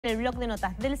En el blog de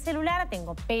notas del celular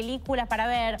tengo películas para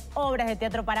ver, obras de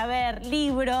teatro para ver,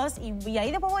 libros y ahí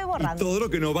después voy borrando. Y todo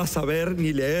lo que no vas a ver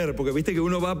ni leer, porque viste que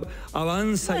uno va,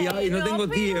 avanza y no tengo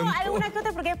tiempo. Alguna que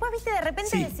otra, porque después viste de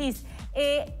repente decís,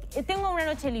 tengo una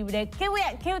noche libre,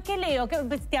 ¿qué leo?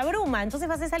 Te abruma, entonces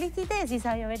vas a esa listita y decís,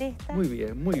 a ver esta. Muy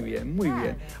bien, muy bien, muy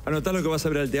bien. ¿Anotás lo que vas a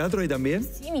ver al teatro ahí también?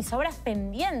 Sí, mis obras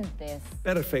pendientes.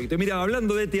 Perfecto. Y mira,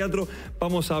 hablando de teatro,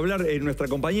 vamos a hablar, nuestra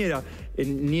compañera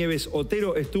Nieves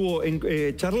Otero estuvo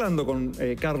charlando con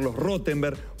Carlos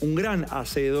Rottemberg, un gran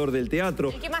hacedor del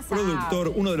teatro,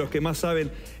 productor, uno de los que más saben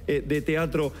de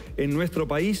teatro en nuestro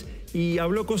país, y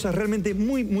habló cosas realmente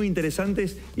muy, muy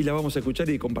interesantes y las vamos a escuchar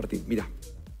y compartir. Mirá.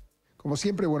 Como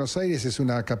siempre, Buenos Aires es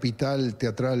una capital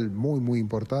teatral muy, muy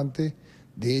importante.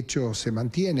 De hecho, se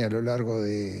mantiene a lo largo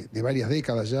de varias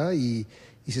décadas ya y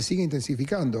se sigue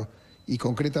intensificando. Y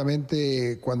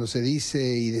concretamente, cuando se dice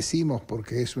y decimos,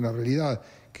 porque es una realidad,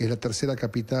 que es la tercera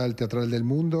capital teatral del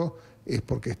mundo, es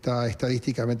porque está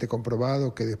estadísticamente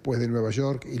comprobado que después de Nueva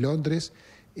York y Londres,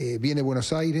 viene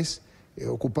Buenos Aires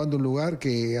ocupando un lugar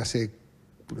que hace,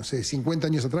 no sé, 50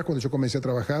 años atrás, cuando yo comencé a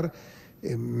trabajar,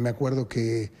 me acuerdo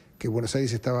que Buenos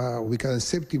Aires estaba ubicada en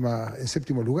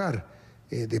séptimo lugar,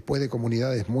 después de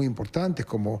comunidades muy importantes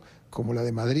como la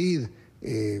de Madrid,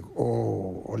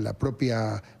 o la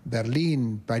propia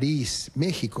Berlín, París,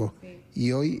 México. Sí.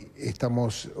 Y hoy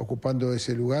estamos ocupando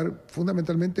ese lugar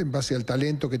fundamentalmente en base al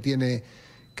talento que tiene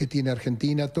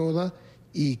Argentina toda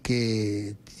y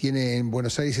que tiene en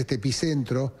Buenos Aires este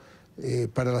epicentro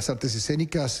para las artes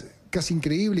escénicas casi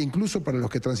increíble, incluso para los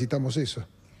que transitamos eso.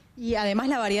 Y además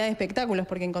la variedad de espectáculos,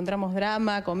 porque encontramos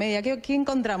drama, comedia. ¿Qué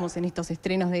encontramos en estos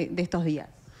estrenos de estos días?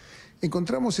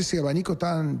 Encontramos ese abanico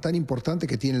tan importante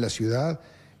que tiene la ciudad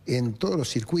en todos los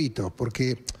circuitos,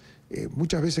 porque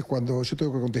muchas veces cuando yo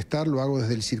tengo que contestar lo hago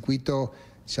desde el circuito,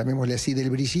 llamémosle así,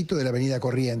 del brillito de la avenida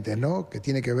Corrientes, ¿no? Que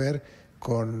tiene que ver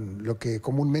con lo que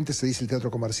comúnmente se dice el teatro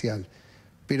comercial.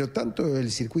 Pero tanto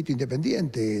el circuito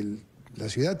independiente, la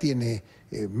ciudad tiene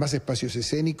más espacios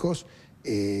escénicos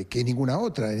que ninguna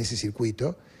otra en ese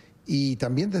circuito, y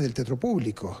también desde el teatro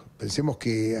público. Pensemos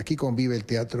que aquí convive el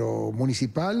teatro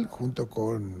municipal junto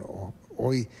con,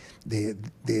 hoy, de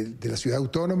la ciudad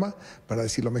autónoma, para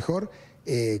decirlo mejor,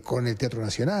 con el Teatro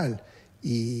Nacional.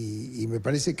 Y me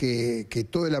parece que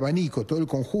todo el abanico, todo el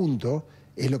conjunto,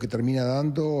 es lo que termina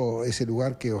dando ese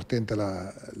lugar que ostenta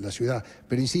la ciudad.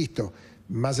 Pero insisto,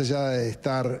 más allá de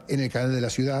estar en el canal de la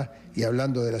ciudad y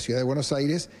hablando de la ciudad de Buenos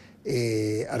Aires,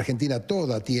 Argentina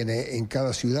toda tiene en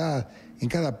cada ciudad, en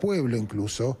cada pueblo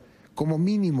incluso, como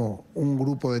mínimo un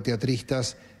grupo de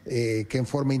teatristas que en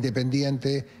forma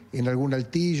independiente, en algún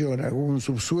altillo, en algún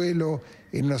subsuelo,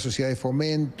 en una sociedad de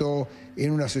fomento,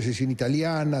 en una asociación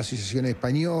italiana, asociación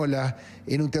española,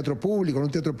 en un teatro público, en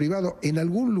un teatro privado, en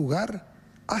algún lugar,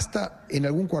 hasta en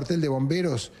algún cuartel de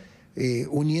bomberos,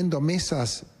 uniendo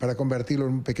mesas para convertirlo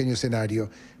en un pequeño escenario.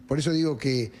 Por eso digo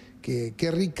que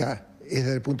qué rica es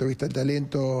desde el punto de vista del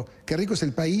talento, qué rico es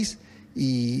el país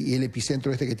y el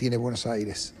epicentro que tiene Buenos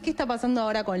Aires. ¿Qué está pasando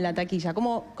ahora con la taquilla?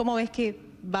 ¿Cómo ves que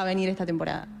va a venir esta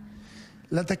temporada?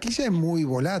 La taquilla es muy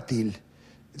volátil.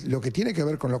 Lo que tiene que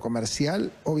ver con lo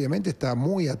comercial, obviamente está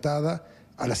muy atada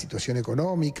a la situación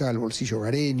económica, al bolsillo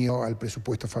hogareño, al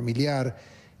presupuesto familiar.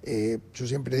 Yo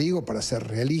siempre digo, para ser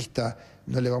realista,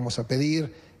 no le vamos a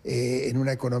pedir en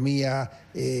una economía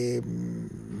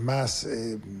más,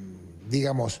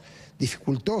 digamos,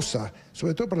 dificultosa,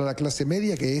 sobre todo para la clase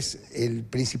media, que es el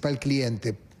principal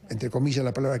cliente, entre comillas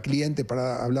la palabra cliente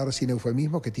para hablar sin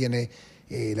eufemismo, que tiene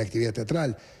la actividad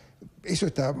teatral. Eso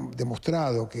está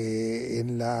demostrado, que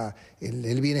en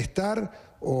el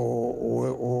bienestar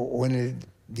o en el,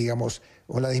 digamos,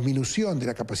 o la disminución de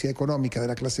la capacidad económica de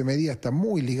la clase media está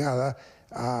muy ligada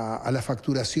a la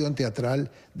facturación teatral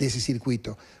de ese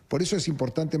circuito. Por eso es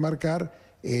importante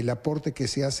marcar el aporte que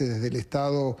se hace desde el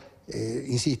Estado,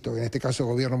 insisto, en este caso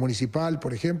gobierno municipal,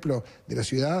 por ejemplo, de la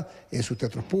ciudad, en sus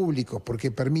teatros públicos,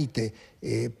 porque permite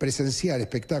presenciar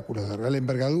espectáculos de real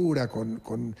envergadura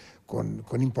con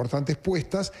importantes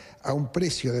puestas a un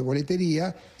precio de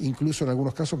boletería, incluso en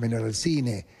algunos casos menor al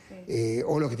cine,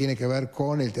 o lo que tiene que ver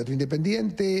con el teatro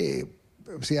independiente.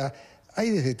 O sea, hay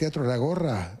desde Teatro La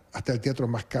Gorra hasta el teatro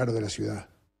más caro de la ciudad.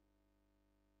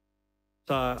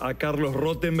 A Carlos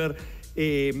Rottemberg.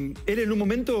 Él en un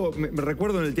momento, me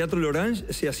recuerdo en el Teatro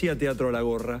L'Orange, se hacía teatro a la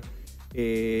gorra,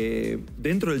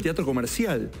 dentro del teatro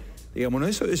comercial. Digamos, ¿no?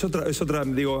 Eso es otra,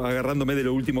 digo, agarrándome de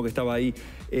lo último que estaba ahí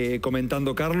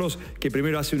comentando Carlos, que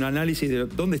primero hace un análisis de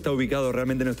dónde está ubicado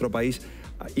realmente nuestro país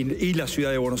y la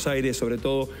ciudad de Buenos Aires, sobre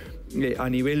todo a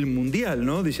nivel mundial,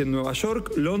 ¿no? Dicen Nueva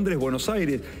York, Londres, Buenos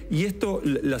Aires. Y esto,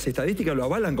 las estadísticas lo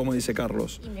avalan, como dice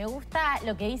Carlos. Y me gusta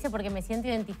lo que dice porque me siento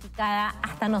identificada.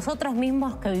 Hasta nosotros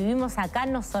mismos que vivimos acá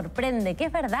nos sorprende, que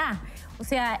es verdad. O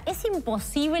sea, es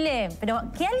imposible, pero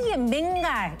que alguien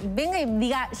venga y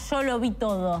diga, yo lo vi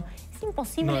todo. Es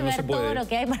imposible ver todo lo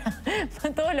que hay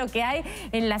todo lo que hay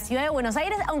en la ciudad de Buenos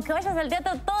Aires, aunque vayas al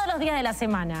teatro todos los días de la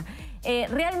semana.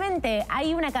 Realmente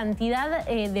hay una cantidad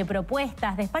de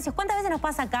propuestas, de espacios. ¿Cuántas veces nos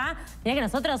pasa acá? Mirá que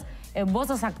nosotros, vos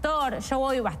sos actor, yo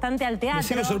voy bastante al teatro. Me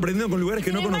sigo sorprendiendo con lugares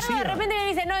que no conocía. De repente me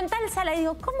dicen, no, en tal sala. Y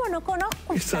digo, ¿cómo no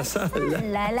conozco esa sala?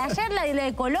 Ayer la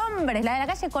de Colombres, la de la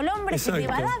calle Colombres, que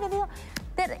digo,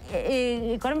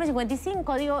 Colombres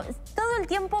 55, digo, todo el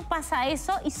tiempo pasa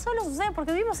eso y solo sucede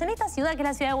porque vivimos en esta ciudad que es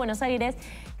la ciudad de Buenos Aires,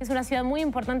 que es una ciudad muy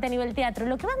importante a nivel teatro.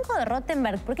 Lo que banco de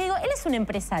Rottemberg, porque digo, él es un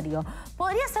empresario,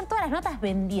 podría hacer todas las notas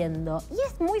vendiendo y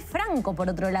es muy franco por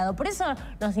otro lado, por eso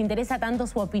nos interesa tanto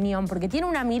su opinión, porque tiene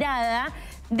una mirada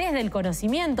desde el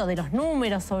conocimiento de los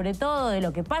números, sobre todo, de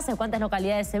lo que pasa, de cuántas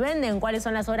localidades se venden, cuáles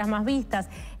son las obras más vistas,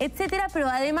 etcétera, pero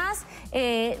además,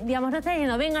 digamos, no está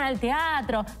diciendo, vengan al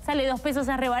teatro, sale 2 pesos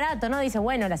es re barato, ¿no? Dice,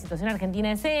 bueno, la situación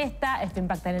argentina es esta, esto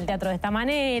impacta en el teatro de esta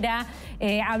manera,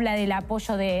 habla del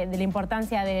apoyo, de la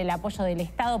importancia del apoyo del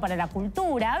Estado para la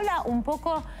cultura, habla un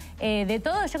poco de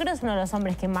todo. Yo creo que es uno de los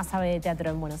hombres que más sabe de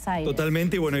teatro en Buenos Aires.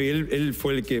 Totalmente, bueno, y él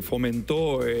fue el que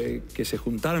fomentó que se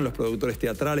juntaran los productores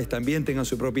teatrales también, tengan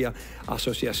su propia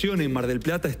asociación en Mar del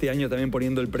Plata, este año también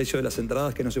poniendo el precio de las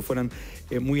entradas que no se fueran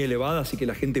muy elevadas y que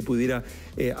la gente pudiera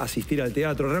asistir al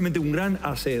teatro. Realmente un gran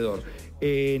hacedor.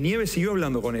 Nieves siguió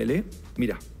hablando con él,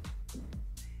 Mira.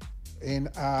 En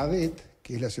AADET,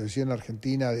 que es la Asociación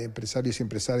Argentina de Empresarios y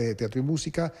Empresarias de Teatro y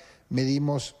Música,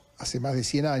 medimos hace más de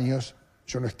 100 años,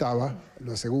 yo no estaba,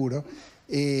 lo aseguro,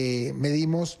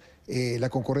 medimos la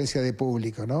concurrencia de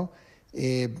público, ¿no?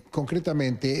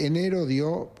 Concretamente, enero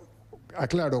dio,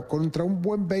 aclaro, contra un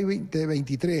buen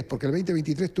 2023, porque el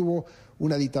 2023 tuvo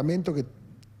un aditamento que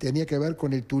tenía que ver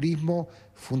con el turismo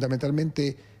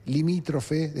fundamentalmente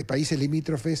limítrofe, de países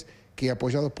limítrofes, que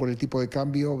apoyados por el tipo de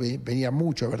cambio venía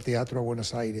mucho a ver teatro a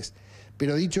Buenos Aires.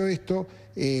 Pero dicho esto,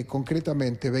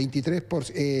 concretamente,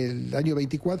 el año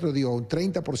 24 dio un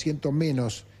 30%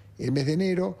 menos el mes de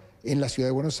enero en la ciudad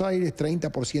de Buenos Aires,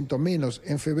 30% menos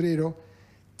en febrero,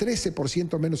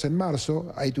 13% menos en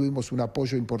marzo. Ahí tuvimos un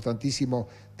apoyo importantísimo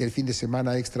del fin de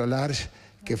semana extra large,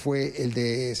 que fue el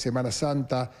de Semana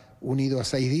Santa, unido a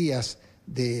 6 días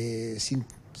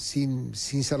sin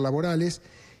ser laborales.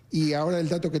 Y ahora el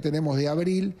dato que tenemos de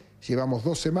abril, llevamos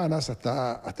 2 semanas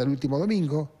hasta el último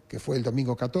domingo, que fue el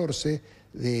domingo 14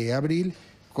 de abril,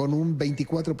 con un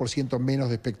 24% menos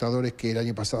de espectadores que el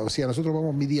año pasado. O sea, nosotros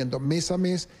vamos midiendo mes a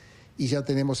mes y ya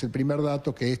tenemos el primer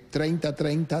dato, que es 30,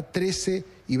 30, 13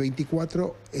 y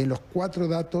 24 en los 4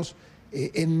 datos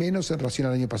en menos en relación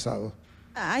al año pasado.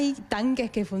 ¿Hay tanques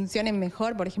que funcionen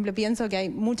mejor? Por ejemplo, pienso que hay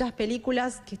muchas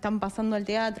películas que están pasando al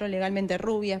teatro, Legalmente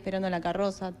Rubia, Esperando la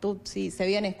Carroza, Tutsi, Se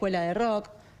viene Escuela de Rock.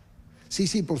 Sí,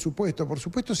 sí, por supuesto. Por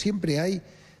supuesto siempre hay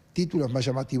títulos más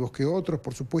llamativos que otros,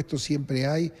 por supuesto siempre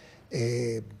hay,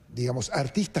 digamos,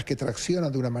 artistas que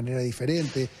traccionan de una manera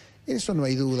diferente. Eso no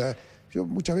hay duda. Yo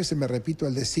muchas veces me repito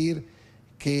al decir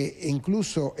que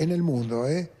incluso en el mundo,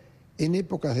 en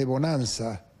épocas de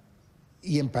bonanza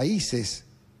y en países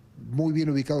muy bien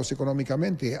ubicados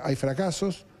económicamente, hay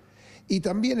fracasos, y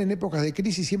también en épocas de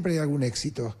crisis siempre hay algún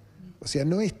éxito. O sea,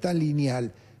 no es tan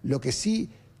lineal. Lo que sí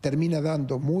termina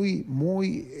dando muy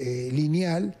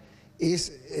lineal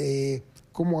es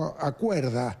cómo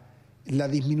acuerda la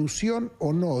disminución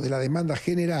o no de la demanda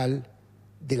general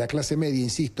de la clase media,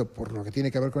 insisto, por lo que tiene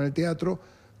que ver con el teatro,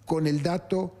 con el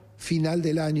dato final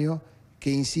del año que,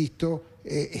 insisto,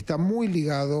 está muy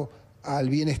ligado al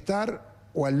bienestar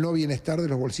o al no bienestar de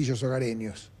los bolsillos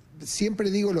hogareños. Siempre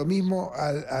digo lo mismo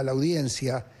a la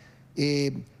audiencia.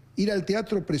 Ir al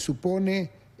teatro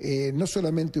presupone no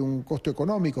solamente un costo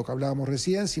económico que hablábamos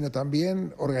recién, sino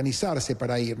también organizarse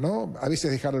para ir, ¿no? A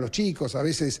veces dejar a los chicos, a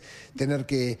veces tener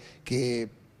que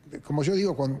como yo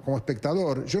digo como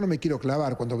espectador, yo no me quiero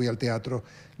clavar cuando voy al teatro.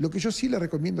 Lo que yo sí le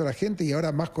recomiendo a la gente, y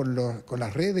ahora más con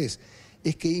las redes,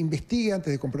 es que investigue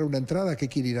antes de comprar una entrada qué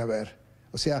quiere ir a ver.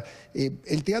 O sea,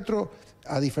 el teatro,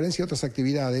 a diferencia de otras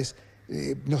actividades,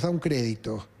 nos da un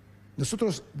crédito.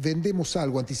 Nosotros vendemos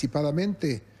algo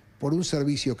anticipadamente por un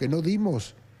servicio que no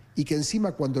dimos y que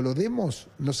encima cuando lo demos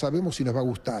no sabemos si nos va a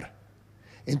gustar.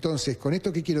 Entonces, ¿con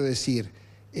esto qué quiero decir?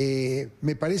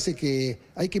 Me parece que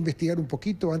hay que investigar un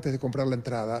poquito antes de comprar la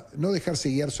entrada, no dejarse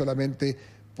guiar solamente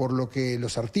por lo que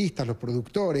los artistas, los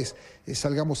productores,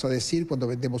 salgamos a decir cuando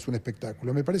vendemos un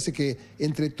espectáculo. Me parece que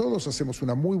entre todos hacemos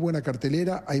una muy buena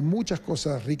cartelera, hay muchas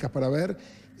cosas ricas para ver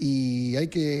y hay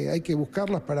que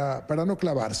buscarlas para no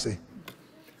clavarse.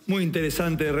 Muy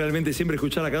interesante realmente siempre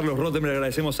escuchar a Carlos Rottemberg.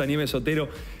 Agradecemos a Nieves Otero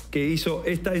que hizo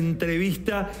esta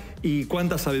entrevista y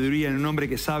cuánta sabiduría en un hombre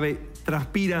que sabe,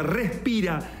 transpira,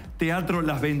 respira teatro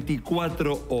las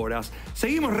 24 horas.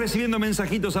 Seguimos recibiendo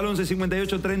mensajitos al 11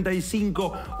 58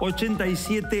 35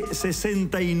 87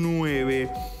 69.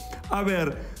 A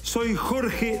ver, soy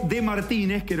Jorge de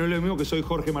Martínez, que no es lo mismo que soy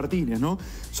Jorge Martínez, ¿no?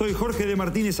 Soy Jorge de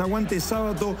Martínez, aguante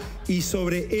sábado y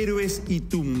sobre héroes y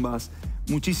tumbas.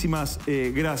 Muchísimas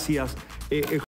gracias.